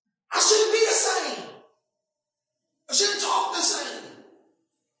 I shouldn't be the same. I shouldn't talk the same.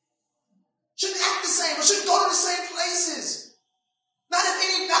 Shouldn't act the same. I shouldn't go to the same places. Not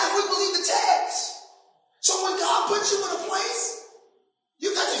if we believe the text. So when God puts you in a place,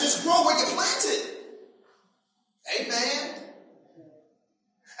 you got to just grow where you're planted. Amen.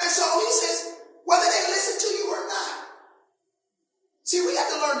 And so he says, whether they listen to you or not. See, we have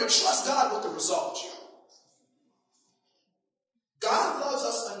to learn to trust God with the results. God loves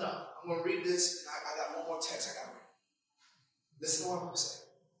us enough. I'm going to read this, and I got one more text I got to read. Listen to what I'm going to say.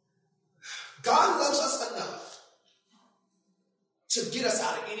 God loves us enough to get us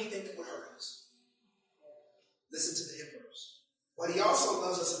out of anything that would hurt us. Listen to the end verse. But he also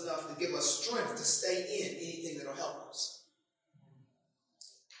loves us enough to give us strength to stay in anything that will help us.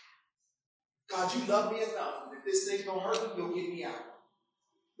 God, you love me enough. If this thing's going to hurt me, you'll get me out.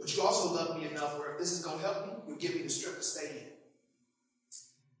 But you also love me enough where if this is going to help me, you'll give me the strength to stay in.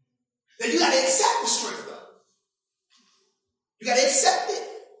 Then you got to accept the strength, though. You got to accept it.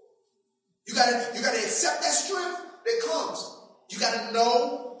 You got to accept that strength that comes. You got to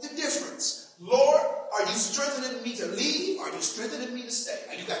know the difference. Lord, are you strengthening me to leave? Are you strengthening me to stay?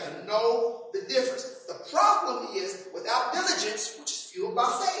 And you got to know the difference. The problem is, without diligence, which is fueled by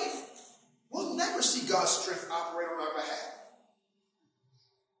faith, we'll never see God's strength operate on our behalf.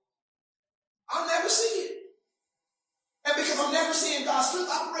 I'll never see it. And because I'm never seeing God's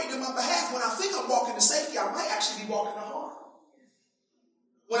strength operating on my behalf, when I think I'm walking to safety, I might actually be walking to harm.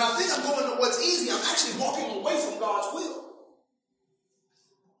 When I think I'm going to what's easy, I'm actually walking away from God's will.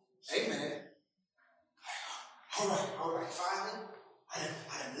 Amen. All right, finally, I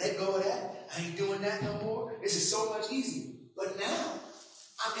done let go of that. I ain't doing that no more. This is so much easier. But now,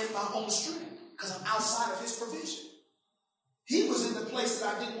 I'm in my own strength because I'm outside of his provision. He was in the place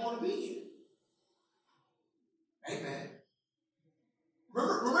that I didn't want to be in. Amen.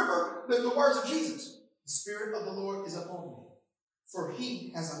 Remember the words of Jesus. The Spirit of the Lord is upon me, for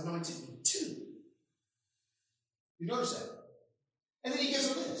he has anointed me too. You notice that? And then he gives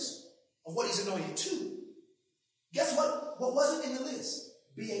a list of what he's anointed to. Guess what? What wasn't in the list?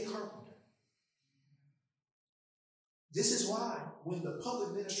 Be a carpenter. This is why when the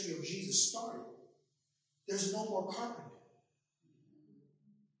public ministry of Jesus started, there's no more carpenter.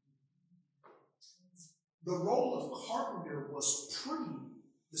 The role of carpenter was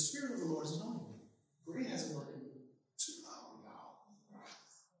the Spirit of the Lord is anointed me. For he has worked in me too.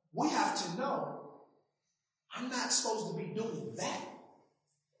 We have to know I'm not supposed to be doing that.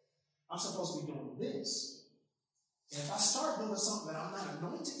 I'm supposed to be doing this. And if I start doing something that I'm not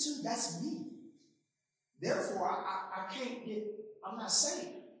anointed to, that's me. Therefore, I can't I'm not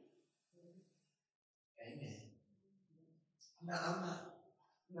saved. Amen. I'm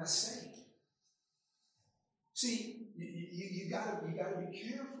not saved. See, you gotta be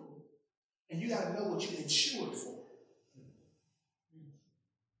careful, and you gotta know what you're insured for.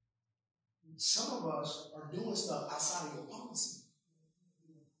 Some of us are doing stuff outside of your policy.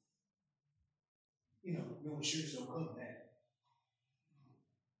 Your insurance don't cover that.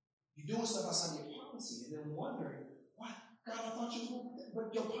 You're doing stuff outside of your policy, and then wondering, why? God, I thought you were,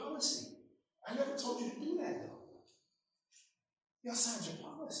 but your policy. I never told you to do that, though. You're outside your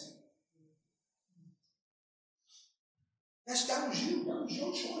policy. That was you. That was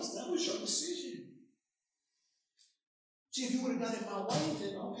your choice. That was your decision. See, if you would have done it my way,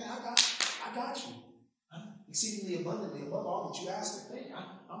 then okay, I got you. I'm exceedingly abundantly above all that you asked to think.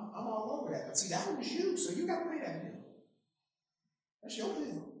 I'm all over that. But see, that was you, so you got to pay that bill. That's your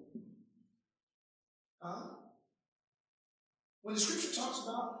bill. When the scripture talks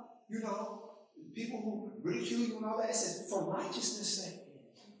about, People who ridicule you and all that, it says, for righteousness' sake.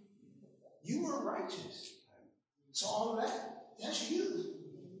 You were righteous. So all of that, that's you.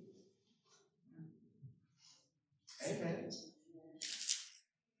 Amen.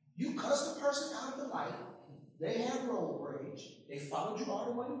 You cussed the person out of the light. They had road rage. They followed you all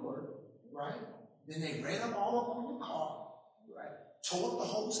the way to work, right? Then they ran up all up on your car, right? Tore up the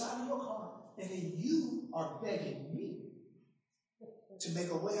whole side of your car. And then you are begging me to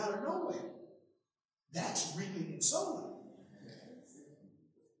make a way out of no way. That's reaping and sowing.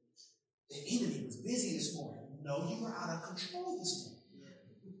 The enemy was busy this morning. No, you were out of control this morning.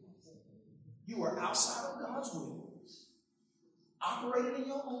 You were outside of God's will, operating in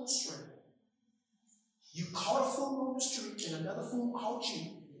your own strength. You caught a fool on the street and another fool caught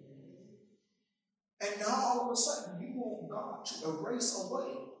you. And now all of a sudden you want God to erase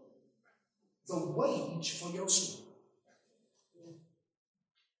away the wage for your sin.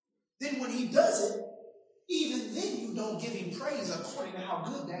 Then when he does it, even then you don't give him praise according to how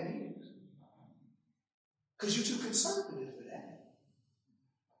good that is. Because you're too conservative for that.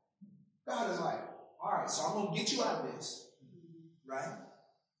 God is like, all right, so I'm going to get you out of this. Right?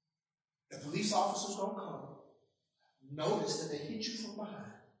 The police officer's going to come. Notice that they hit you from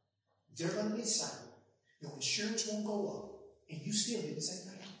behind. They're going to get cited. Your insurance won't go up. And you still didn't say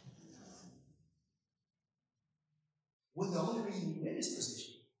nothing. When the only reason you're in this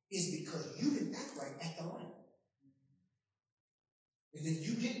position is because you didn't act right at the light. And then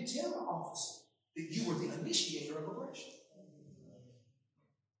you didn't tell the officer that you were the initiator of aggression.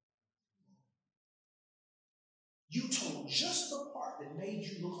 You told just the part that made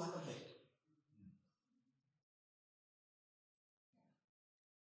you look like a victim.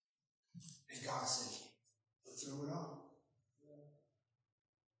 And God said, but through it all.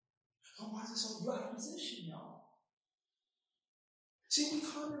 Oh, why is it so you're out of position, y'all? See, we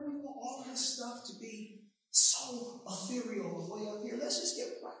come and we want all of this stuff to be so ethereal and way up here. Let's just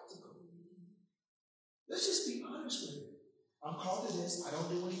get practical. Let's just be honest with it. I'm called to this. I don't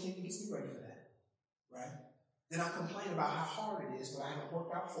do anything that gets me ready for that. Right? Then I complain about how hard it is, but I haven't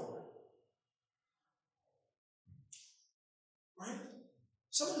worked out for it. Right?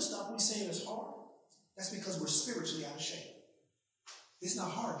 Some of the stuff we saying is hard. That's because we're spiritually out of shape. It's not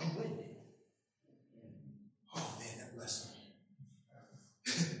hard. You win it. Oh, man, that blessed me.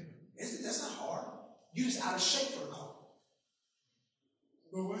 That's not hard. You're just out of shape for the call.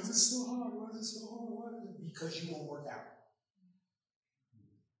 But why is it so hard? Why is it so hard? Why is it? Because you won't work out.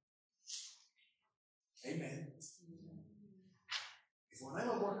 Amen. If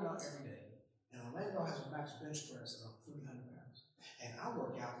Orlando working out every day, and Orlando has a max bench press of 300 pounds, and I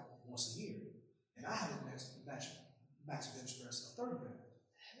work out once a year, and I have a max bench press of 30 pounds,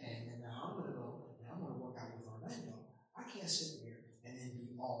 and now I'm going to go, and I'm going to work out with Orlando, I can't sit there and then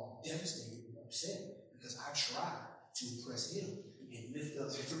be all devastated and upset because I tried to impress him and lift up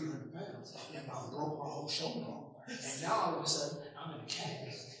 300 pounds, and I broke my whole shoulder off. And now all of a sudden, I'm in a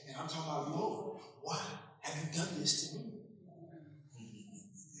cast, and I'm talking about, Lord, why have you done this to me?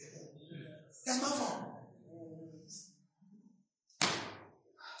 That's my fault.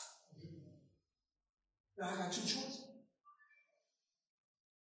 Now I got two choices.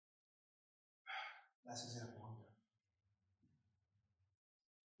 Last example, I'm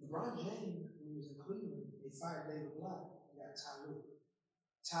done. LeBron James, when he was in Cleveland, they fired David Blatt. They got Ty Lue.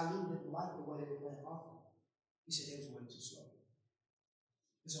 Ty Lue didn't like the way they were playing offense. He said they was way too slow.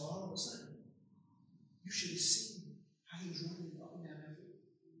 And so all of a sudden, you should have seen how he was running up and down that field.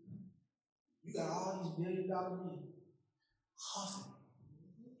 You got all these $1 billion men huffing.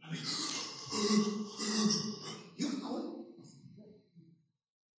 I mean, you can quit.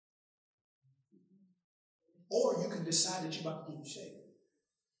 Or you can decide that you're about to get in shape.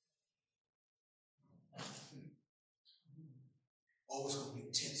 Oh, it's going to be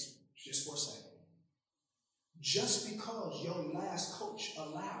intense just for a second. Just because your last coach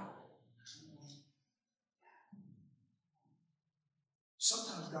allowed it,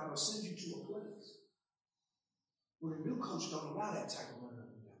 sometimes God will send you to a place where the new coach don't allow that type of run up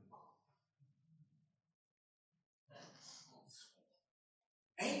and down.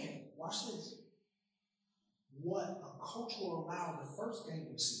 And, watch this, what a coach will allow in the first game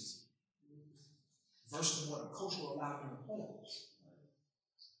of the season versus what a coach will allow in the playoffs.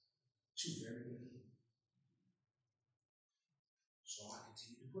 Two very different things. So I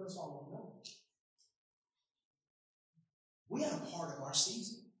continue to put us all on note. We had a part of our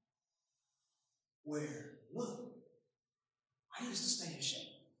season where, look, I used to stay in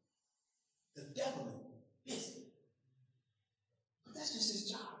shape. The devil is busy. But that's just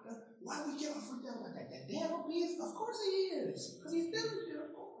his job. Why do we get off freaked out like that? The devil is? Of course he is. Because he's diligent,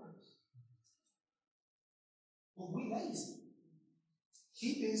 of course. lazy.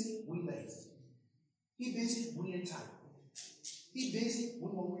 He busy, we lazy. He busy, we entitled. He busy, we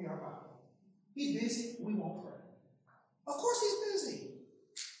won't read our Bible. He busy, we won't pray. Of course he's busy.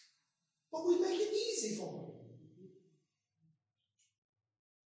 But we make it easy for him.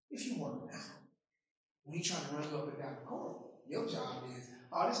 If you work now, when he's trying to run you up and down the court, your job is,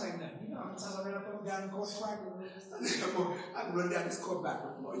 oh, this ain't nothing. You know how many times I ran up and down the court I can run down this court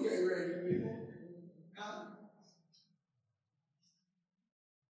backwards. Oh, you ain't ready to do that. Huh?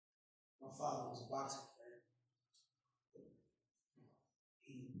 My father was a boxing fan.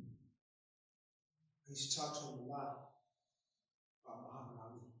 He used to talk to him a lot about Muhammad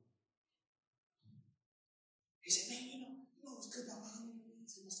Ali. He said, man, you know what's good about Muhammad Ali?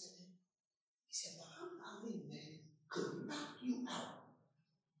 He said, Muhammad Ali, man, could knock you out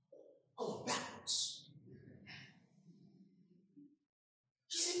going backwards.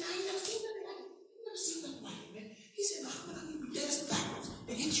 He said, now you never seen nothing like it. You never seen nothing like it, man. He said, Muhammad Ali would dance backwards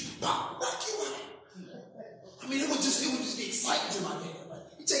and hit you, knock you out. I mean, it would just be exciting to my dad.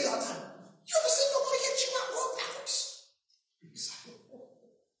 Like, he tell you all the time, you ever seen nobody hit you out going backwards? He's excited.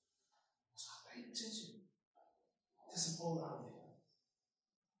 So I paid attention to some old Ali.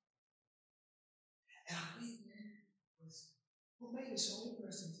 And I think, man, what made it so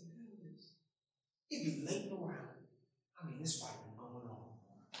interesting to him is it'd be late around. I mean, this fight been going on.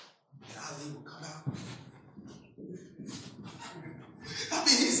 And Ali would come out. I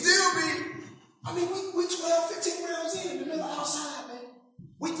mean, he'd still be. I mean, we 12, 15 rounds in the middle outside, man.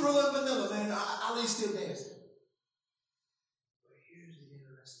 We throw up vanilla, man. Ali's still dancing. But here's the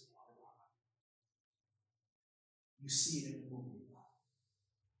interesting part about it. You see it in the movie.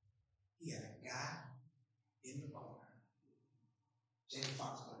 He had a guy in the corner. Jamie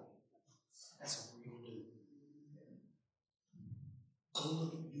Foxx played. That's a real dude. Go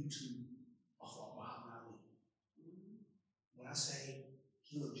look at YouTube of Muhammad Ali. When I say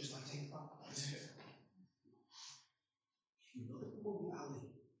he looked just like Jamie Foxx, you look at the movie Ali,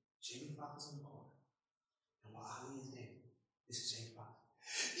 Jamie Foxx is in the corner. And while Ali is there, this is Jamie Foxx.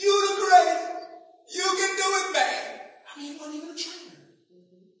 You the greatest! You can do it, man! I mean, he wasn't even a trainer.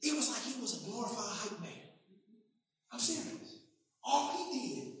 It was like he was a glorified hype man. I'm serious. All he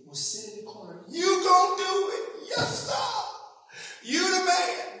did was sit in the corner. You gonna do it? Yes, sir. You the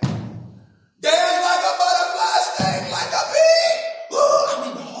man. Dance like a butterfly, sting like a bee. I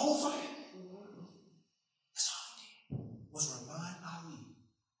mean, the whole fight. That's all he did was remind Ali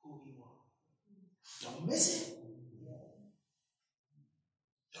who he was. Don't miss it.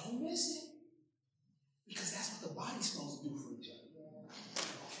 Don't miss it. Because that's what the body's supposed to do for each other.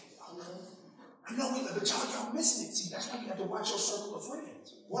 I know, but y'all missing it. See, that's why you have to watch your circle of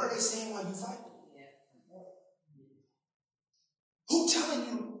friends. What are they saying while you fight? Who telling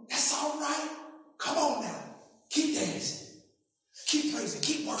you that's all right? Come on now. Keep dancing. Keep praising.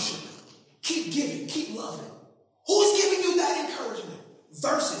 Keep worshiping. Keep giving. Keep loving. Who is giving you that encouragement?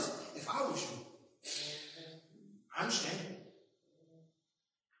 Versus, if I was you, I understand.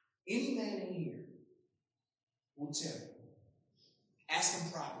 Any man in here will tell you. Ask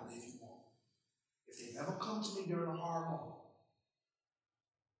him privately if you want. If they've ever come to me during a hard moment,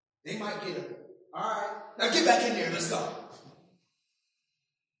 they might get it. All right, now get back in there. Let's go.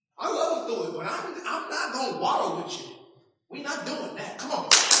 I love to do it, but I'm not going to waddle with you. We're not doing that. Come on.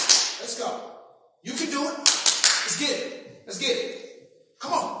 Let's go. You can do it. Let's get it. Let's get it.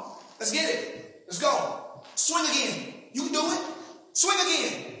 Come on. Let's get it. Let's go. Swing again. You can do it. Swing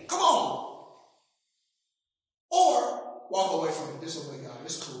again. Come on. Or walk away from it. Disobey God.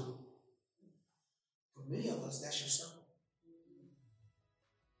 It's cool. For many of us, that's your circle.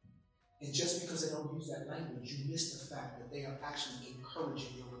 And just because they don't use that language, you miss the fact that they are actually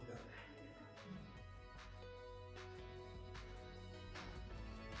encouraging your rebellion.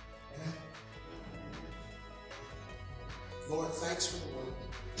 Amen. Lord, thanks for the word.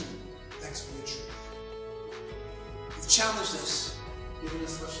 Thanks for your truth. You've challenged us, giving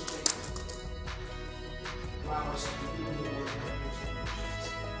us special things. Allow us to do your word.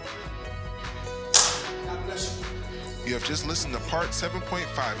 God bless you. You have just listened to part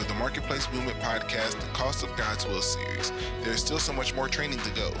 7.5 of the Marketplace Movement podcast, The Cost of God's Will series. There is still so much more training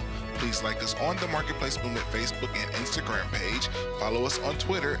to go. Please like us on the Marketplace Movement Facebook and Instagram page, follow us on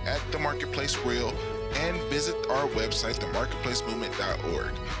Twitter at The Marketplace Real, and visit our website,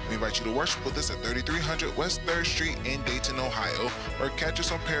 themarketplacemovement.org. We invite you to worship with us at 3300 West 3rd Street in Dayton, Ohio, or catch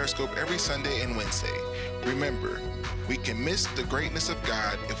us on Periscope every Sunday and Wednesday. Remember, we can miss the greatness of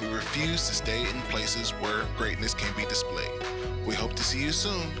God if we refuse to stay in places where greatness can be displayed. We hope to see you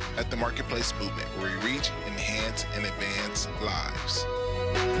soon at the Marketplace Movement, where we reach, enhance, and advance lives.